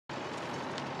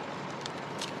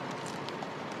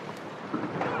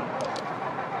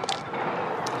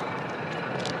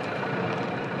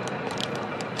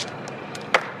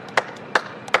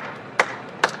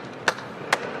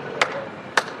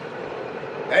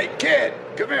Hey, kid,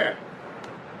 come here.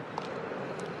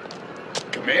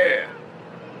 Come here.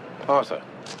 Arthur.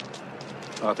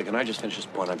 Arthur, can I just finish this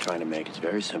point I'm trying to make? It's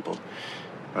very simple.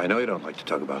 I know you don't like to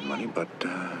talk about money, but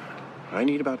I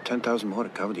need about $10,000 more to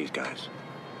cover these guys.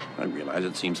 I realize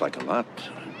it seems like a lot.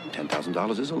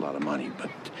 $10,000 is a lot of money,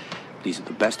 but these are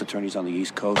the best attorneys on the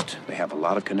East Coast. They have a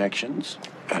lot of connections.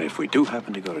 And if we do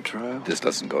happen to go to trial... This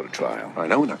doesn't go to trial. I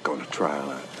know we're not going to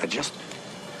trial. I just...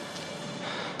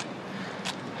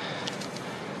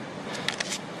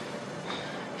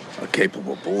 A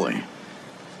capable boy.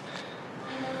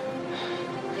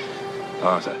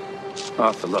 Arthur.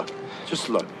 Arthur, look. Just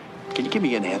look. Can you give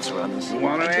me an answer on this? You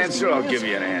want an answer? I'll give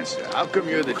you an answer. How come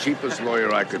you're the cheapest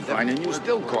lawyer I could find and you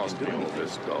still cost me all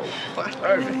this dough?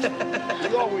 Perfect.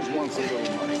 He always wants a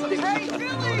little money. Hey,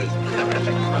 Billy!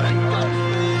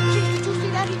 Did you see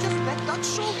that? He just bet Dutch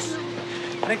Schultz.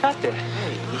 I got that.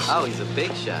 Oh, he's a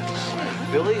big shot.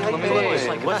 Billy, how you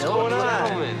doing? What's going on?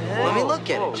 Let me look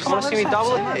at it. You want to see me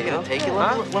double it? I'm gonna take it.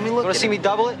 Huh? Let me look at it. You want to see me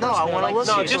double it? No, I want to look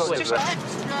no, at it. No, just...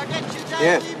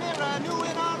 Yeah.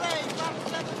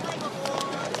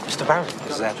 Mr. Barron.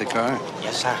 Is that the car?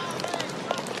 Yes, sir.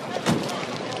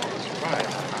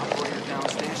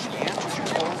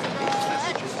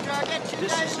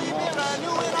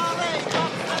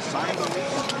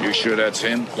 You sure that's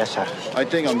him? Yes, sir. I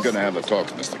think I'm gonna have a talk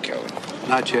to Mr. Kelly.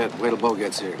 Not yet. Wait till Bo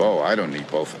gets here. Bo, I don't need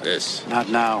both of this. Not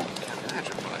now.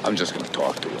 I'm just gonna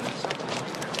talk to him.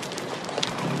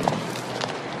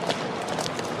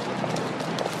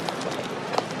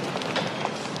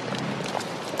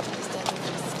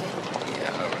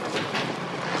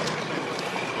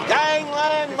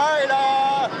 Gangland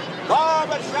murder!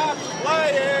 Barbershop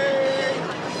slaying!